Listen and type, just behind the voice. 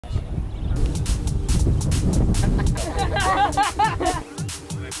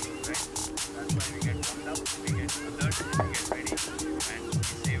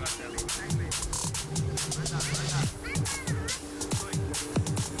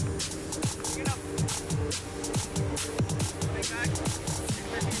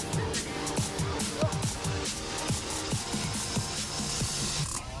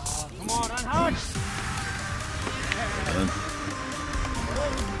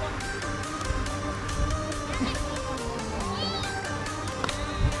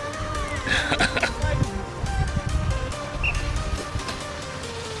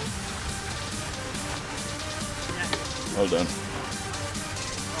Well done.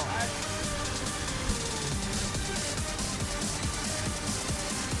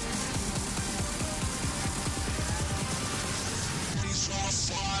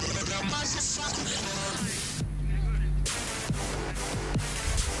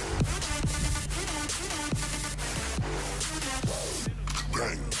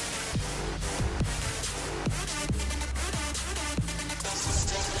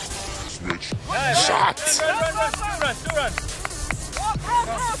 Shot! Run!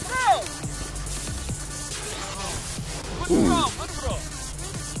 Good throw.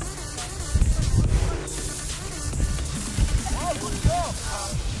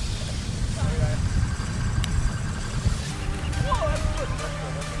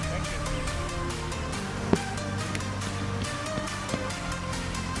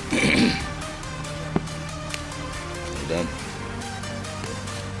 Well done.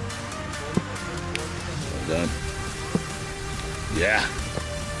 Well done. Yeah.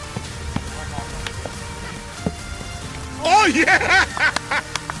 Oh yeah!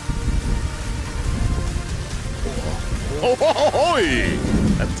 Oh,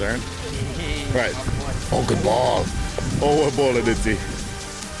 that turn. Right. Oh, good ball. Oh, what ball did he?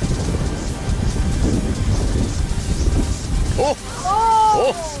 Oh!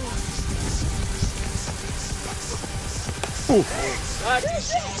 Oh! Oh!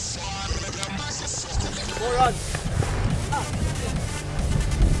 4 runs.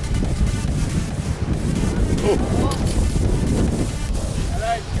 Oh!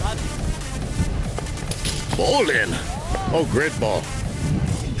 Ball in. Oh, great ball.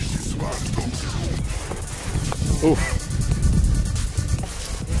 Oof.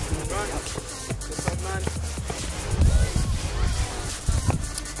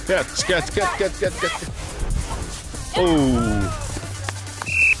 Catch. Oh.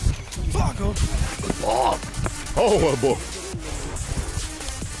 Oh. Oh, boy.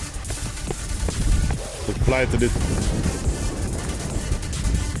 The fly to this.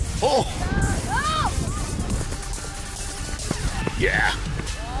 Oh. Yeah.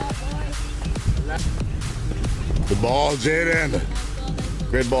 The ball, Jaden.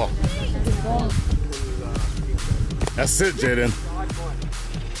 Great ball. That's it, Jaden.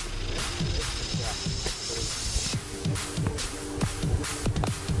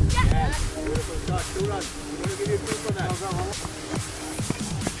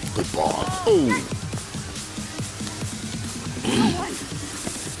 Good ball. Oh.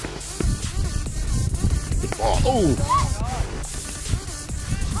 Good ball. Oh.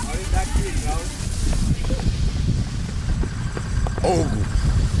 Oh.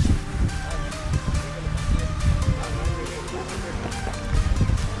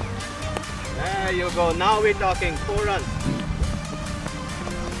 There you go. Now we're talking. 4 runs.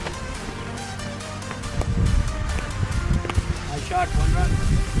 I shot 1 run.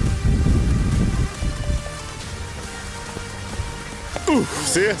 Ooh,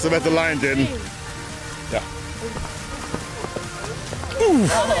 see? It's about the line, Jaden. Yeah. Ooh.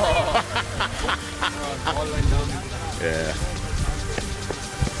 Yeah.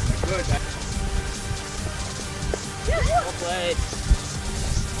 Good. Well played.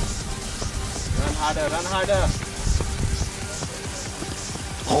 Run harder.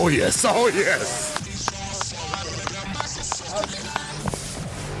 Oh yes, oh yes.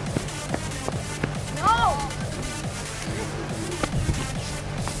 No.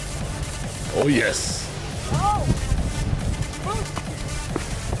 Oh yes. No.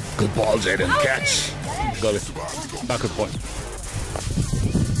 Good ball, Jaden. Catch. Got it. Backward point.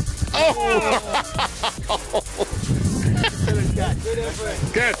 Oh!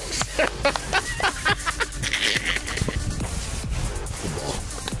 Catch. Good ball.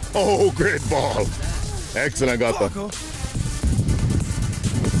 Oh, great ball. Excellent, got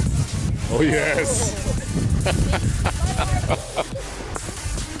Oh yes.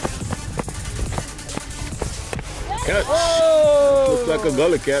 Catch. Looks like a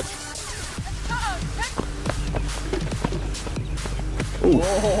gully catch. Ooh,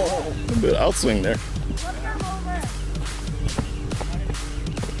 a bit outswing there.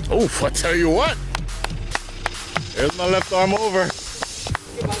 Oof, I tell you what. There's my left arm over.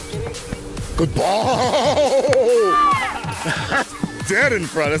 Good ball. That's dead in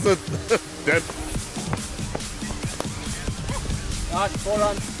front. That's a dead. Shot, 4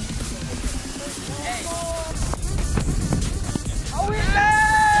 runs. Oh,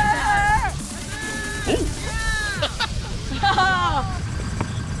 yeah!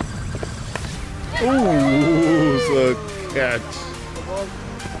 Ooh, it's a catch.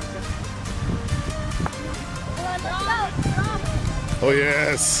 Oh,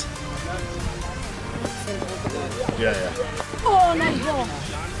 yes. Yeah, yeah. Oh, nice ball.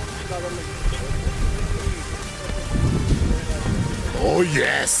 Oh,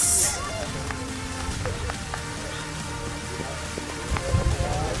 yes.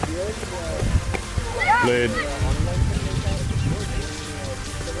 Played.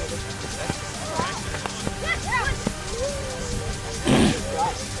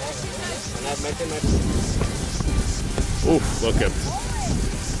 Oof, well kept.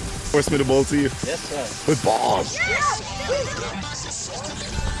 Force me the ball to you. Yes, sir. Good ball.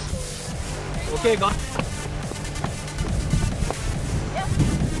 Okay, go.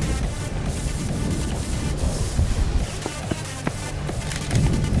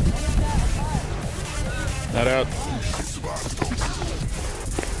 Not out.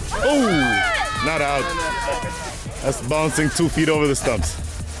 Oh, not out. That's bouncing 2 feet over the stumps.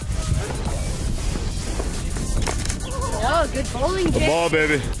 Oh, good bowling, The Jake. ball,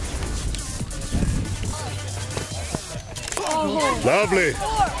 baby. Oh, Lovely.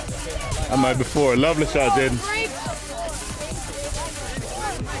 I might be 4. Lovely shot, Jaden.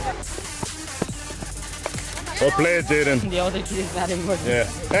 Well played, Jaden. the other kid is not important. Yeah.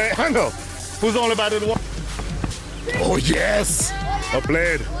 Hey, hang on. Who's only batted 1? Oh, yes. Well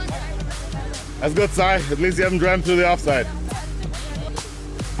played. That's good, Si. At least you haven't driven through the offside.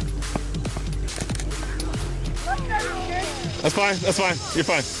 That's fine. That's fine. You're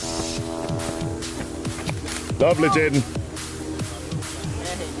fine. Lovely, Jaden.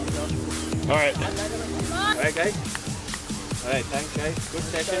 All right. Alright, guys. Alright, thanks, guys. Good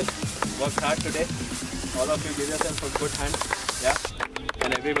session. Worked hard today. All of you give yourself a good hand. Yeah.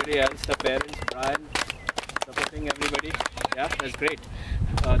 And everybody else, the parents, Brian, supporting everybody. Yeah, that's great.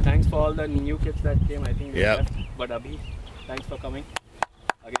 Thanks for all the new kids that came. I think we Yeah. left. But Abhi, thanks for coming.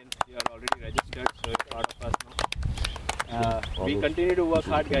 Again, you are already registered, so it's part of us now. We continue to work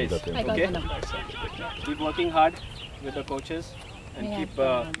hard, guys. I got Okay? the numbers. Keep working hard with the coaches and Yeah, keep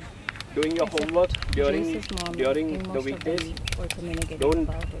doing your homework during the weekdays. Don't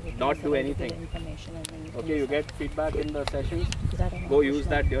not do anything. Okay, you get feedback in the sessions. Go use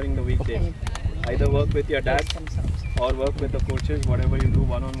that during the weekdays. Either work with your dad or work with the coaches, whatever you do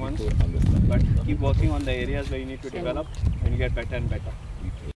one-on-ones. But keep working on the areas where you need to develop and you get better and better.